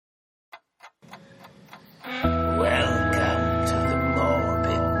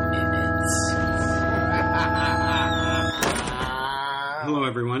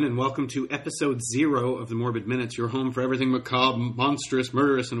welcome to episode 0 of the Morbid Minutes, your home for everything macabre, monstrous,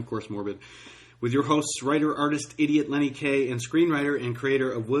 murderous, and of course morbid. With your hosts, writer, artist, idiot Lenny Kay, and screenwriter and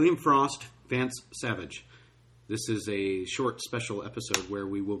creator of William Frost, Vance Savage. This is a short special episode where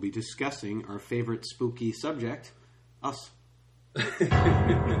we will be discussing our favorite spooky subject, us.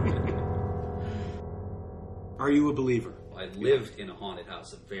 Are you a believer? I lived in a haunted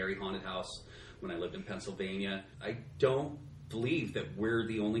house, a very haunted house, when I lived in Pennsylvania. I don't believe that we're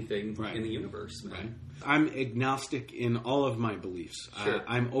the only thing in the universe, man. Right. I'm agnostic in all of my beliefs. Sure.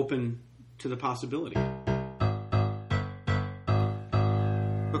 I'm open to the possibility.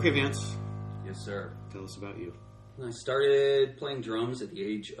 Okay, Vance. Yes, sir. Tell us about you. I started playing drums at the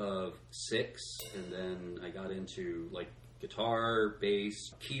age of 6, and then I got into guitar,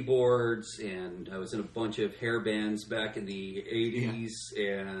 bass, keyboards, and I was in a bunch of hair bands back in the 80s.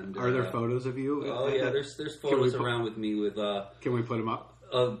 Yeah. And are there photos of you? Oh yeah, there's photos around with me with. Can we put them up?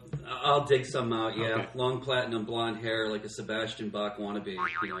 I'll dig some out. Yeah, okay. Long platinum blonde hair like a Sebastian Bach wannabe.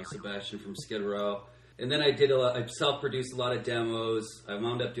 Sebastian from Skid Row. And then I self-produced a lot of demos. I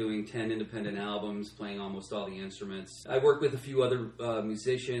wound up doing 10 independent albums, playing almost all the instruments. I worked with a few other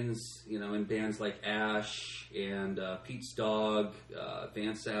musicians, in bands like Ash and Pete's Dog,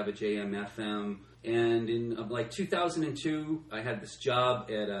 Vance Savage, AM/FM. And in 2002, I had this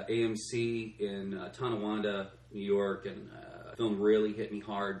job at AMC in Tonawanda, New York, and film really hit me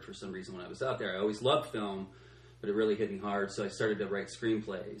hard for some reason when I was out there. I always loved film, but it really hit me hard, so I started to write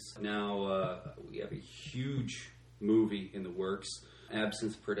screenplays. Now we have a huge movie in the works.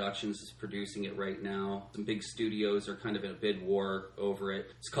 Absinthe Productions is producing it right now. Some big studios are kind of in a bid war over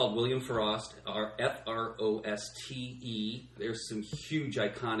it. It's called William Frost, F-R-O-S-T-E. There's some huge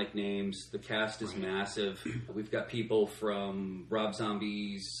iconic names. The cast is massive. We've got people from Rob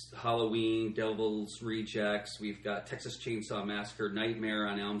Zombie's Halloween, Devil's Rejects. We've got Texas Chainsaw Massacre, Nightmare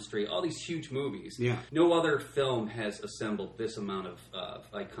on Elm Street, all these huge movies. Yeah. No other film has assembled this amount of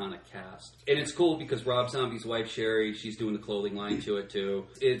iconic cast. And it's cool because Rob Zombie's wife, Sherry, she's doing the clothing line to it too.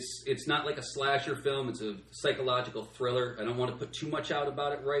 It's not like a slasher film. It's a psychological thriller. I don't want to put too much out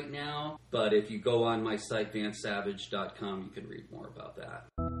about it right now, but if you go on my site, vancesavage.com, you can read more about that.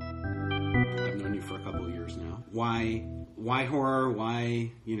 I've known you for a couple of years now. Why horror?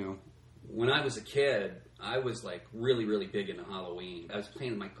 Why, When I was a kid, I was really, really big into Halloween. I was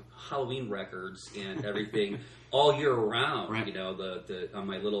playing my Halloween records and everything all year round, right. On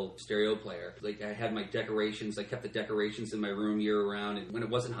my little stereo player. I had my decorations. I kept the decorations in my room year round. And when it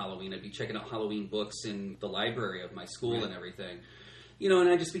wasn't Halloween, I'd be checking out Halloween books in the library of my school right. and everything. And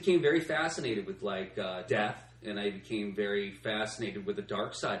I just became very fascinated with death. And I became very fascinated with the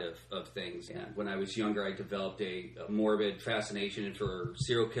dark side of things. And when I was younger, I developed a morbid fascination for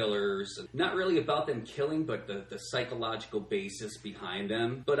serial killers. Not really about them killing, but the psychological basis behind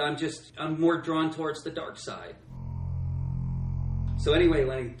them. But I'm more drawn towards the dark side. So anyway,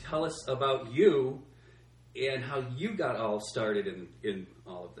 Lenny, tell us about you and how you got all started in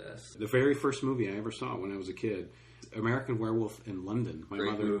all of this. The very first movie I ever saw when I was a kid, American Werewolf in London.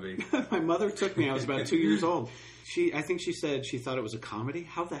 Great movie. My mother took me. I was about 2 years old. I think she said she thought it was a comedy.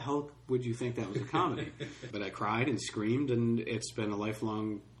 How the hell would you think that was a comedy? But I cried and screamed, and it's been a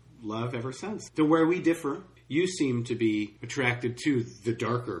lifelong love ever since. So where we differ, you seem to be attracted to the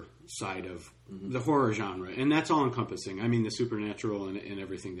darker side of the horror genre, and that's all encompassing. I mean, the supernatural and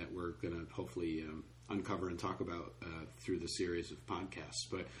everything that we're going to hopefully uncover and talk about through the series of podcasts.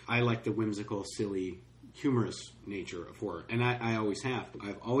 But I like the whimsical, silly, humorous nature of horror, and I always have.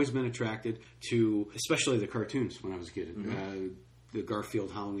 I've always been attracted to, especially the cartoons when I was a kid. The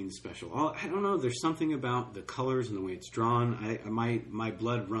Garfield Halloween special. I don't know. There's something about the colors and the way it's drawn. My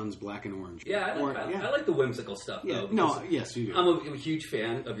blood runs black and orange. Yeah, I like the whimsical stuff. Yeah, though. Yes, you do. I'm a huge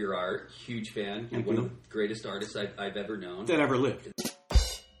fan of your art. Huge fan. You're one of the greatest artists I've ever known. That ever lived.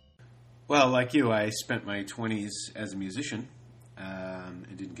 Well, like you, I spent my 20s as a musician.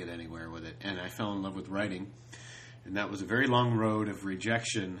 I didn't get anywhere with it, and I fell in love with writing, and that was a very long road of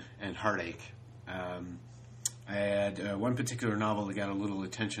rejection and heartache. I had one particular novel that got a little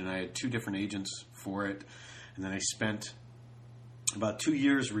attention. I had 2 different agents for it, and then I spent about 2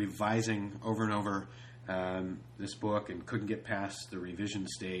 years revising over and over this book and couldn't get past the revision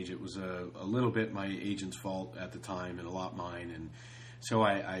stage. It was a little bit my agent's fault at the time and a lot mine, and so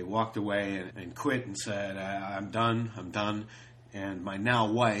I walked away and quit and said, I'm done. And my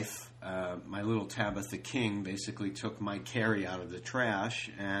now wife, my little Tabitha King, basically took my Carrie out of the trash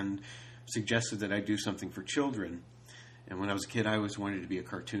and suggested that I do something for children. And when I was a kid, I always wanted to be a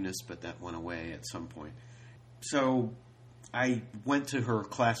cartoonist, but that went away at some point. So I went to her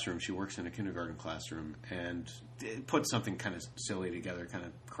classroom. She works in a kindergarten classroom, and put something kind of silly together, kind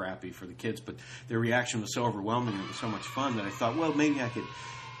of crappy for the kids. But their reaction was so overwhelming and it was so much fun that I thought, well, maybe I could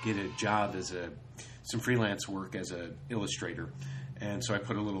get a job as some freelance work as an illustrator. And so I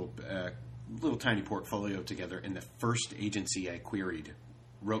put a little tiny portfolio together, and the first agency I queried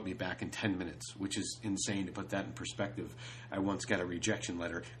wrote me back in 10 minutes, which is insane to put that in perspective. I once got a rejection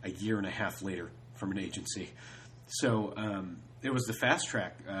letter a year and a half later from an agency. So it was the fast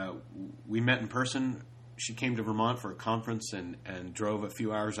track. We met in person. She came to Vermont for a conference and drove a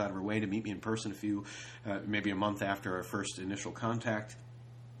few hours out of her way to meet me in person maybe a month after our first initial contact.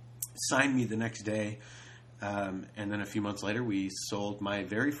 Signed me the next day. And then a few months later, we sold my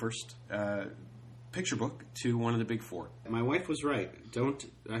very first picture book to one of the big four. My wife was right.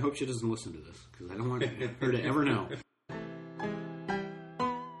 I hope she doesn't listen to this, because I don't want her to ever know.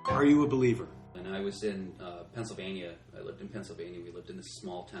 Are you a believer? And I was in Pennsylvania. I lived in Pennsylvania. We lived in this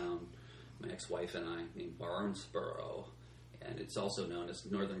small town, my ex-wife and I, named Barnesboro, and it's also known as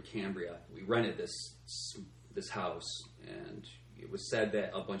Northern Cambria. We rented this house, and it was said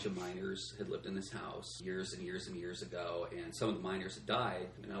that a bunch of miners had lived in this house years and years and years ago, and some of the miners had died.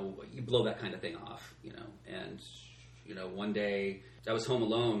 You blow that kind of thing off, And, one day I was home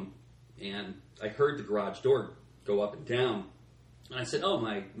alone, and I heard the garage door go up and down. And I said, oh,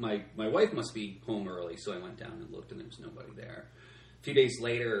 my wife must be home early. So I went down and looked, and there was nobody there. A few days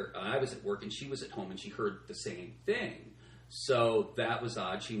later, I was at work, and she was at home, and she heard the same thing. So that was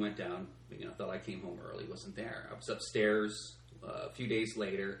odd. She went down, thought I came home early, wasn't there. I was upstairs a few days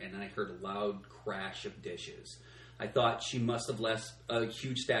later, and then I heard a loud crash of dishes. I thought she must have left a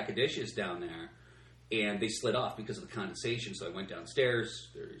huge stack of dishes down there, and they slid off because of the condensation. So I went downstairs.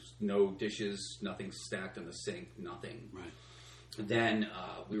 There's no dishes, nothing stacked in the sink, nothing. Right. Then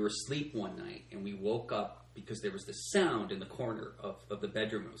we were asleep one night, and we woke up because there was this sound in the corner of the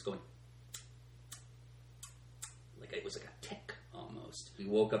bedroom. It was going it was like a tick almost. We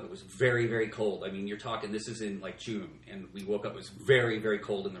woke up. It was very, very cold. I mean, you're talking, this is in like June, and we woke up. It was very, very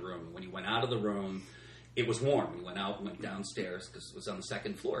cold in the room. When you went out of the room, it was warm. We went out, went downstairs because it was on the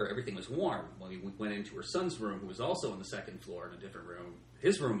second floor. Everything was warm. When we went into her son's room, who was also on the second floor in a different room,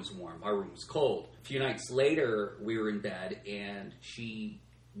 his room was warm. Our room was cold. A few nights later, we were in bed, and she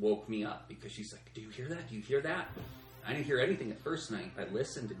woke me up because she's like, do you hear that? Do you hear that? I didn't hear anything the first night. I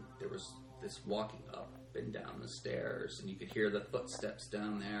listened, and there was this walking up and down the stairs, and you could hear the footsteps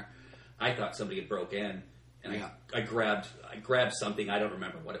down there. I thought somebody had broke in, and I grabbed something, I don't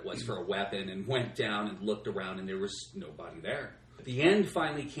remember what it was, for a weapon, and went down and looked around, and there was nobody there. The end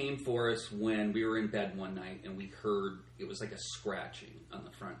finally came for us when we were in bed one night, and we heard, it was like a scratching on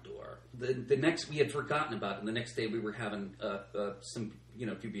the front door. The next, we had forgotten about it, and the next day we were having some,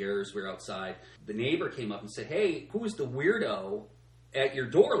 a few beers, we were outside. The neighbor came up and said, hey, who was the weirdo at your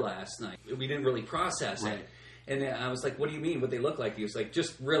door last night? We didn't really process it. And I was like, what do you mean? What they look like? He was like,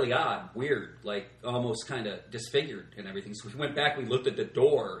 just really odd, weird, like almost kind of disfigured and everything. So we went back, we looked at the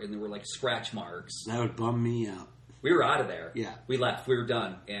door, and there were like scratch marks. That would bum me out. We were out of there. Yeah. We left. We were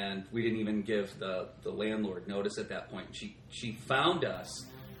done. And we didn't even give the landlord notice at that point. She found us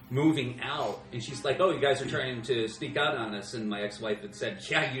moving out, and she's like, oh, you guys are trying to sneak out on us. And my ex-wife had said,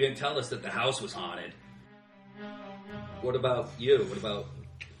 yeah, you didn't tell us that the house was haunted. What about you? What about...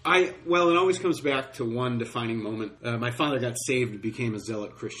 Well, it always comes back to one defining moment. My father got saved and became a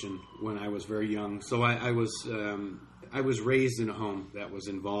zealot Christian when I was very young. So I was raised in a home that was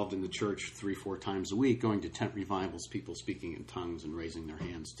involved in the church 3-4 times a week, going to tent revivals, people speaking in tongues and raising their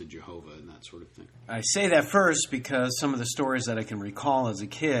hands to Jehovah and that sort of thing. I say that first because some of the stories that I can recall as a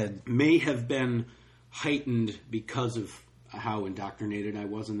kid may have been heightened because of how indoctrinated I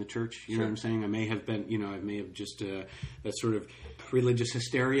was in the church. You know what I'm saying? I may have been, I may have just that sort of religious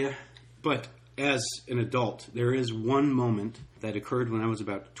hysteria. But as an adult, there is one moment that occurred when I was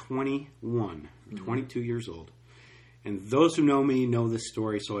about 21, 22 years old. And those who know me know this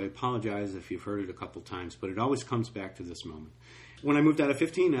story, so I apologize if you've heard it a couple times, but it always comes back to this moment. When I moved out of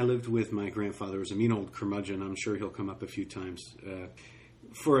 15, I lived with my grandfather. He was a mean old curmudgeon. I'm sure he'll come up a few times.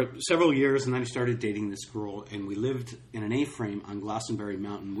 For several years, and then I started dating this girl, and we lived in an A-frame on Glastonbury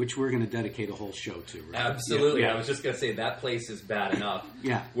Mountain, which we're going to dedicate a whole show to. Right? Absolutely. Yeah. I was just going to say, that place is bad enough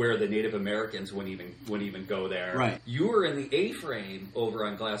where the Native Americans wouldn't even go there. Right. You were in the A-frame over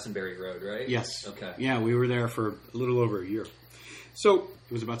on Glastonbury Road, right? Yes. Okay. Yeah, we were there for a little over a year. So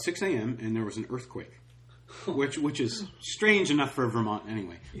it was about 6 a.m., and there was an earthquake, which is strange enough for Vermont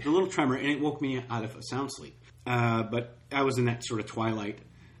anyway. Yeah. A little tremor, and it woke me out of a sound sleep. But I was in that sort of twilight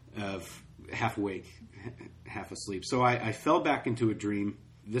of half awake, half asleep. So I fell back into a dream,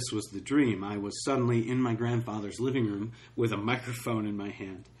 this was the dream. I was suddenly in my grandfather's living room with a microphone in my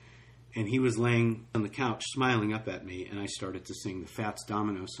hand. And he was laying on the couch smiling up at me, and I started to sing the Fats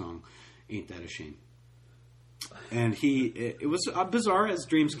Domino song, Ain't That a Shame. And it was bizarre as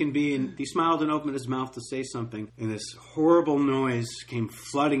dreams can be, and he smiled and opened his mouth to say something, and this horrible noise came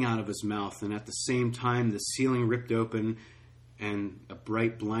flooding out of his mouth, and at the same time the ceiling ripped open, and a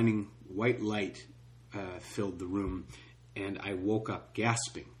bright, blinding white light filled the room, and I woke up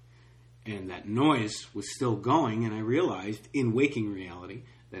gasping. And that noise was still going, and I realized in waking reality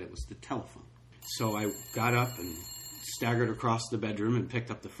that it was the telephone. So I got up and staggered across the bedroom and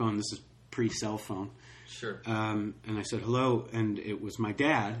picked up the phone. This is pre-cell phone. Sure. And I said, hello, and it was my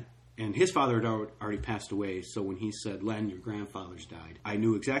dad, and his father had already passed away, so when he said, Len, your grandfather's died, I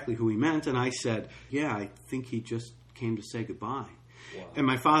knew exactly who he meant, and I said, yeah, I think he just came to say goodbye. Wow. And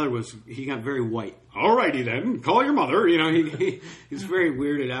my father he got very white. All righty then, call your mother. He was very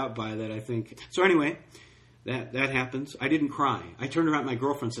weirded out by that, I think. So anyway, that happens. I didn't cry. I turned around, my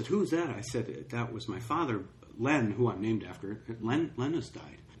girlfriend said, who's that? I said, that was my father, Len, who I'm named after. Len has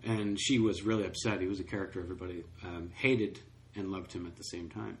died. And she was really upset. He was a character everybody hated and loved him at the same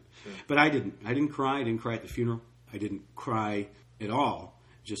time. Sure. But I didn't. I didn't cry. I didn't cry at the funeral. I didn't cry at all.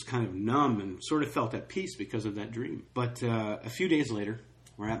 Just kind of numb and sort of felt at peace because of that dream. But a few days later,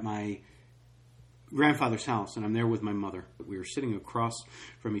 we're at my grandfather's house, and I'm there with my mother. We were sitting across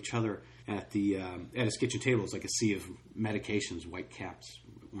from each other at his kitchen table. It's like a sea of medications, white caps,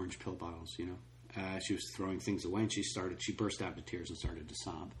 orange pill bottles, She was throwing things away, and she burst out into tears and started to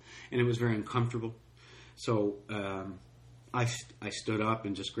sob. And it was very uncomfortable. So I stood up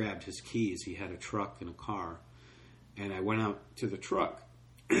and just grabbed his keys. He had a truck and a car. And I went out to the truck,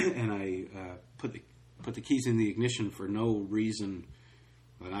 and I put the keys in the ignition for no reason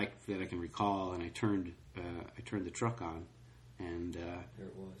that I can recall. And I turned the truck on, and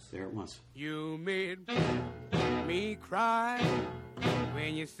there it was. You made me cry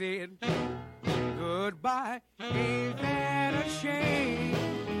when you said goodbye. Ain't that a shame?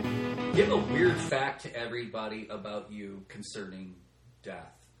 Give a weird fact to everybody about you concerning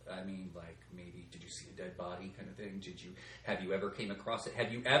death. I mean, like, maybe, did you see a dead body kind of thing? Have you ever came across it?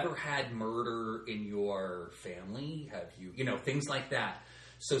 Have you ever had murder in your family? Have you, things like that.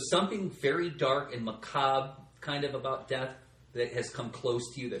 So something very dark and macabre kind of about death that has come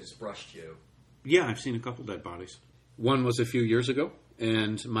close to you, that has brushed you. Yeah, I've seen a couple dead bodies. One was a few years ago,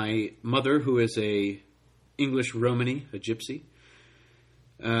 and my mother, who is a English Romany, a gypsy,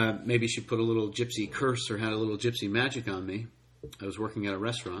 maybe she put a little gypsy curse or had a little gypsy magic on me. I was working at a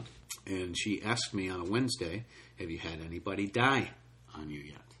restaurant, and she asked me on a Wednesday, have you had anybody die on you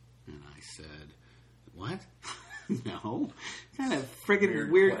yet? And I said, what? No. What kind of friggin'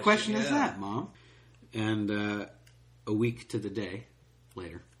 weird question is that, Mom? And a week to the day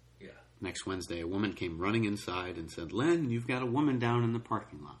later, next Wednesday, a woman came running inside and said, Len, you've got a woman down in the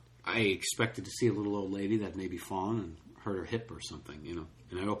parking lot. I expected to see a little old lady that had maybe fallen and hurt her hip or something,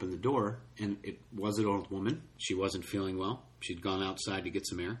 And I opened the door, and it was an old woman. She wasn't feeling well. She'd gone outside to get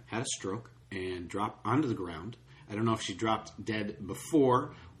some air, had a stroke, and dropped onto the ground. I don't know if she dropped dead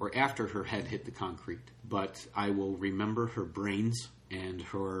before or after her head hit the concrete, but I will remember her brains and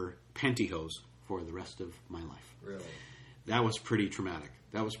her pantyhose for the rest of my life. Really? That was pretty traumatic.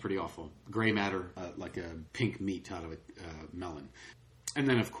 That was pretty awful. Gray matter, like a pink meat out of a melon. And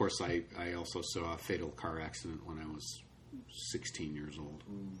then, of course, I also saw a fatal car accident when I was 16 years old.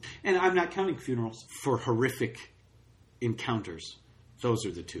 And I'm not counting funerals for horrific encounters. Those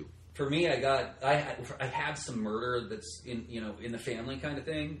are the two. For me, I had some murder that's in the family kind of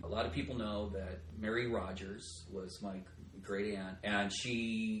thing. A lot of people know that Mary Rogers was my great aunt, and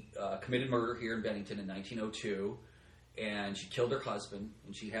she committed murder here in Bennington in 1902, and she killed her husband,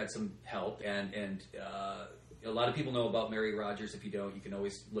 and she had some help, and a lot of people know about Mary Rogers. If you don't, you can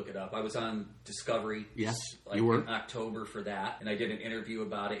always look it up. I was on Discovery, yes, you were, in October for that, and I did an interview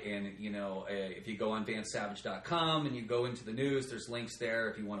about it. And if you go on vansavage.com and you go into the news, there's links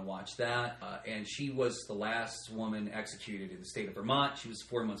there if you want to watch that. And she was the last woman executed in the state of Vermont. She was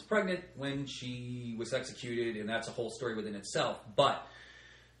 4 months pregnant when she was executed, and that's a whole story within itself. But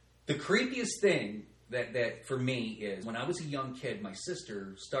the creepiest thing that for me is when I was a young kid, my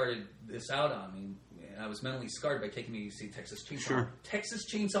sister started this out on me. I was mentally scarred by taking me to see Texas Chainsaw. Sure. Texas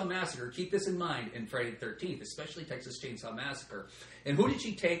Chainsaw Massacre. Keep this in mind in Friday the 13th, especially Texas Chainsaw Massacre. And who did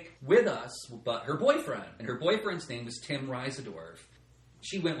she take with us but her boyfriend? And her boyfriend's name was Tim Reisedorf.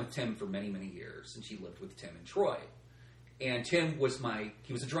 She went with Tim for many, many years, and she lived with Tim in Troy. And Tim was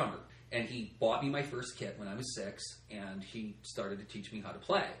he was a drummer. And he bought me my first kit when I was 6, and he started to teach me how to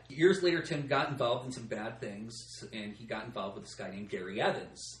play. Years later, Tim got involved in some bad things, and he got involved with this guy named Gary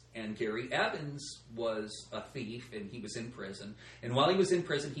Evans. And Gary Evans was a thief, and he was in prison. And while he was in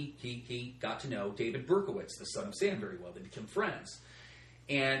prison, he got to know David Berkowitz, the son of Sam, very well. They became friends.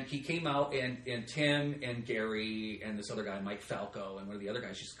 And he came out, and Tim and Gary and this other guy, Mike Falco, and one of the other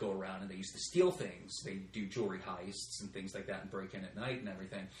guys used to go around, and they used to steal things. They do jewelry heists and things like that and break in at night and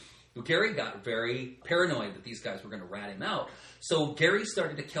everything. Well, Gary got very paranoid that these guys were going to rat him out. So Gary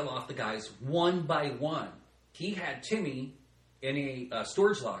started to kill off the guys one by one. He had Timmy in a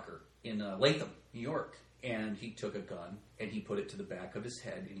storage locker in Latham, New York. And he took a gun and he put it to the back of his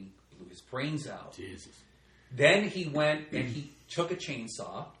head and he blew his brains out. Jesus. Then he went and he took a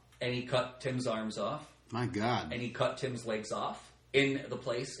chainsaw and he cut Tim's arms off. My God. And he cut Tim's legs off in the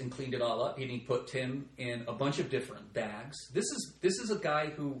place and cleaned it all up. And he put Tim in a bunch of different bags. This is a guy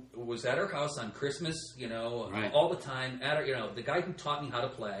who was at our house on Christmas, Right. all the time. At our, the guy who taught me how to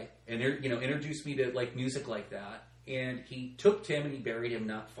play and introduced me to like music like that. And he took Tim and he buried him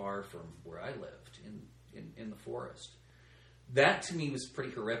not far from where I lived in the forest. That to me was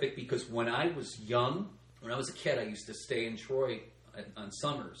pretty horrific because when I was young, when I was a kid, I used to stay in Troy on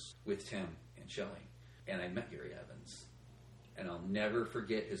summers with Tim and Shelley, and I met Gary Evans. And I'll never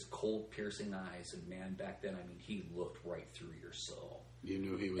forget his cold, piercing eyes. And man, back then, I mean, he looked right through your soul. You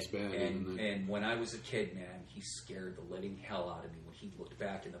knew he was bad. And when I was a kid, man, he scared the living hell out of me when he looked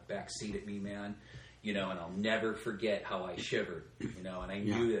back in the back seat at me, man. And I'll never forget how I shivered, and I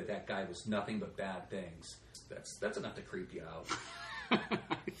knew that guy was nothing but bad things. That's enough to creep you out.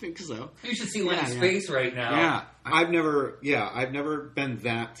 I think so. You should see Lenny's face right now. Yeah, I've never been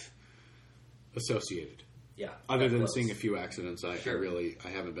that associated. Yeah. Other than seeing a few accidents, I Sure. I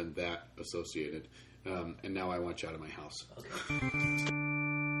haven't been that associated. And now I want you out of my house. Okay.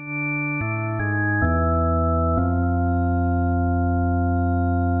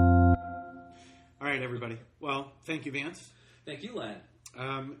 All right, everybody. Well, thank you, Vance. Thank you, Len.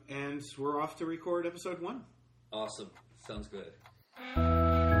 And we're off to record episode 1. Awesome. Sounds good.